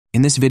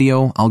In this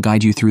video, I'll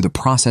guide you through the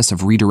process of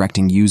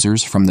redirecting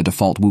users from the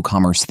default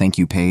WooCommerce thank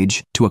you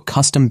page to a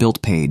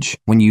custom-built page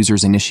when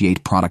users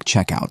initiate product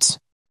checkouts.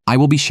 I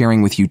will be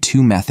sharing with you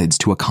two methods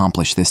to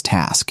accomplish this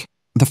task.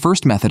 The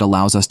first method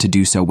allows us to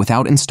do so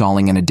without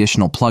installing an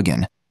additional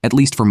plugin, at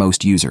least for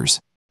most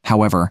users.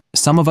 However,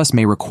 some of us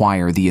may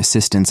require the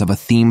assistance of a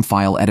theme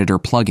file editor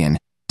plugin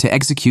to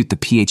execute the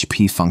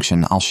PHP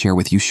function I'll share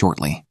with you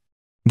shortly.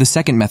 The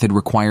second method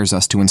requires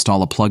us to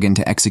install a plugin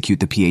to execute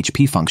the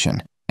PHP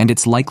function, and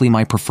it's likely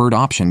my preferred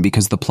option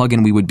because the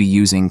plugin we would be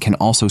using can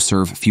also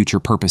serve future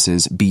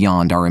purposes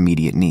beyond our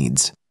immediate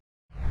needs.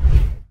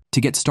 To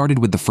get started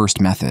with the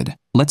first method,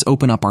 let's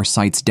open up our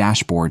site's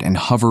dashboard and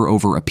hover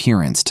over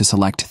Appearance to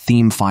select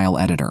Theme File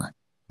Editor.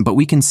 But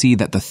we can see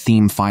that the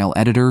Theme File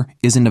Editor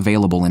isn't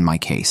available in my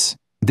case.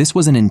 This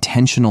was an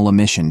intentional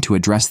omission to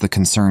address the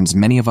concerns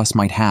many of us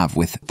might have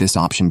with this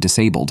option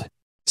disabled.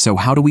 So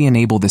how do we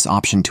enable this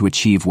option to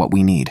achieve what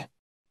we need?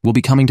 We'll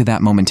be coming to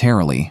that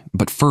momentarily,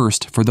 but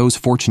first, for those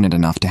fortunate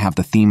enough to have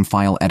the Theme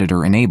File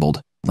Editor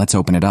enabled, let's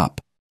open it up.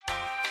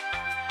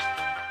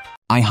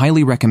 I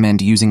highly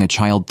recommend using a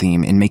child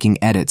theme in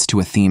making edits to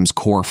a theme's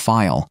core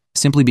file,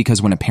 simply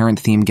because when a parent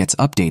theme gets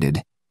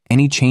updated,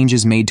 any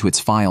changes made to its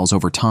files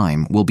over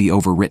time will be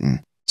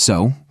overwritten.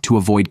 So, to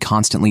avoid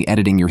constantly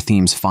editing your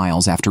theme's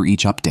files after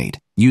each update,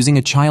 using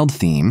a child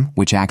theme,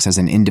 which acts as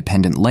an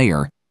independent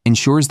layer,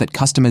 ensures that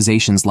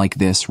customizations like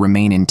this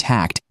remain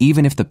intact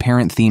even if the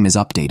parent theme is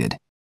updated.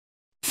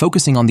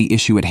 Focusing on the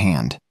issue at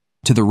hand,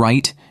 to the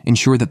right,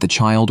 ensure that the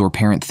child or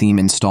parent theme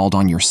installed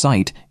on your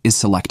site is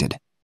selected.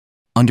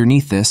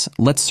 Underneath this,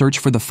 let's search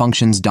for the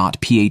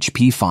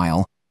functions.php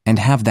file and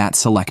have that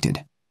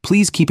selected.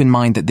 Please keep in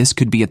mind that this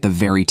could be at the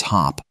very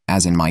top,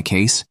 as in my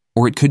case,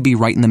 or it could be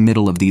right in the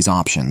middle of these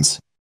options.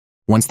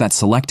 Once that's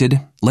selected,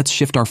 let's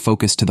shift our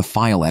focus to the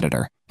file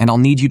editor, and I'll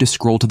need you to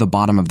scroll to the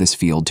bottom of this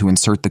field to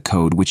insert the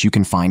code which you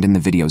can find in the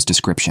video's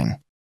description.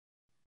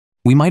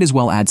 We might as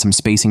well add some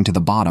spacing to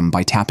the bottom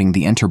by tapping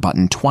the Enter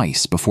button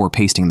twice before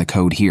pasting the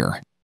code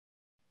here.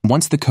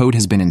 Once the code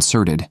has been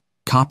inserted,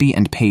 copy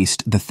and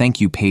paste the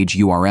thank you page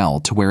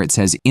URL to where it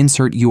says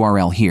Insert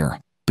URL here,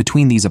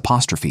 between these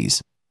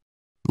apostrophes.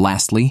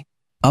 Lastly,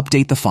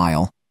 update the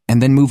file,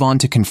 and then move on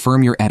to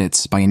confirm your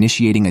edits by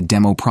initiating a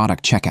demo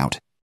product checkout.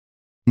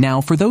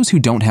 Now, for those who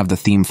don't have the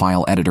theme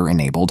file editor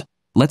enabled,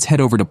 let's head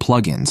over to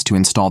Plugins to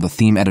install the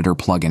Theme Editor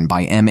plugin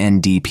by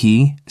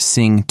MNDP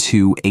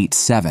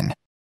Sing287.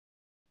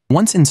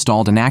 Once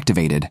installed and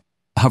activated,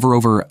 hover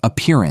over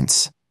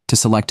Appearance to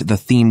select the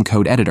Theme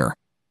Code Editor.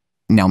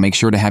 Now make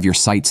sure to have your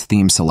site's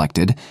theme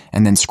selected,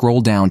 and then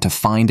scroll down to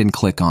find and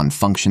click on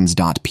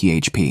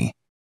Functions.php.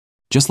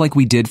 Just like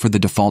we did for the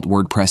default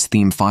WordPress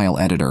theme file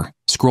editor,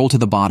 scroll to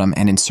the bottom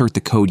and insert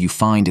the code you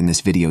find in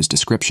this video's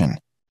description.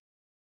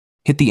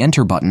 Hit the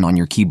Enter button on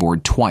your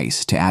keyboard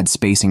twice to add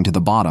spacing to the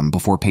bottom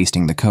before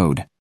pasting the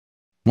code.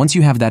 Once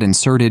you have that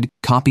inserted,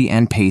 copy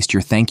and paste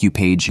your thank you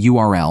page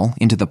URL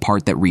into the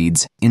part that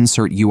reads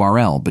Insert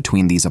URL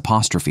between these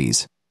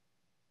apostrophes.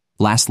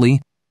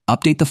 Lastly,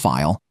 update the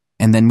file,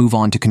 and then move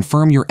on to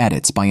confirm your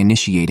edits by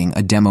initiating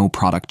a demo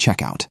product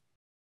checkout.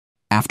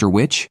 After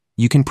which,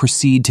 you can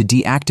proceed to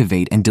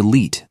deactivate and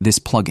delete this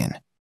plugin.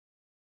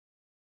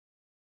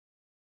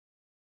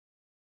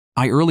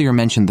 I earlier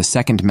mentioned the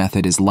second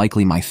method is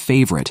likely my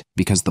favorite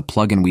because the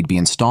plugin we'd be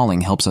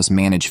installing helps us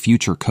manage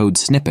future code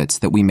snippets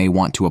that we may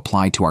want to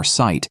apply to our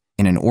site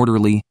in an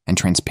orderly and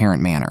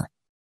transparent manner.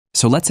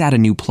 So let's add a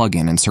new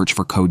plugin and search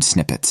for Code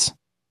Snippets.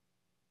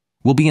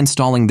 We'll be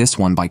installing this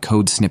one by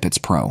Code Snippets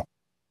Pro.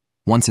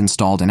 Once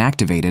installed and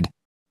activated,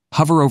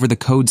 hover over the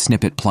Code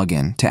Snippet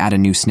plugin to add a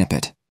new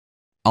snippet.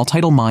 I'll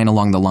title mine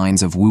along the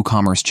lines of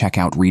WooCommerce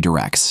Checkout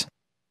Redirects.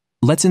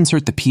 Let's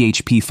insert the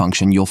PHP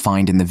function you'll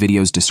find in the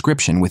video's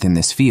description within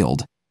this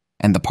field,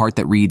 and the part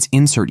that reads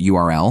Insert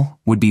URL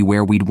would be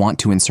where we'd want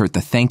to insert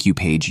the thank you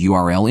page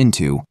URL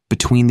into,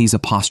 between these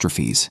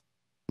apostrophes.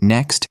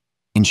 Next,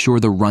 ensure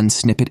the Run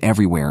Snippet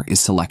Everywhere is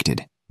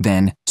selected.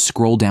 Then,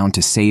 scroll down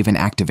to save and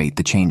activate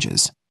the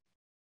changes.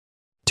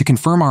 To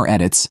confirm our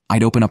edits,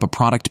 I'd open up a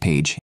product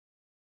page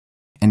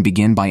and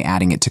begin by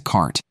adding it to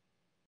cart.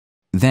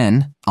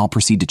 Then, I'll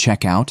proceed to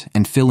checkout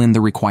and fill in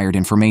the required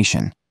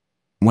information.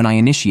 When I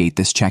initiate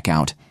this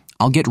checkout,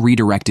 I'll get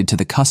redirected to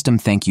the custom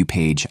thank you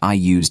page I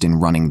used in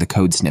running the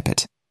code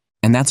snippet.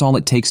 And that's all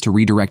it takes to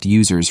redirect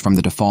users from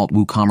the default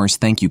WooCommerce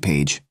thank you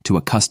page to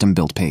a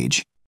custom-built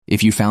page.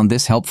 If you found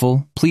this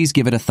helpful, please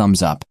give it a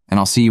thumbs up, and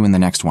I'll see you in the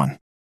next one.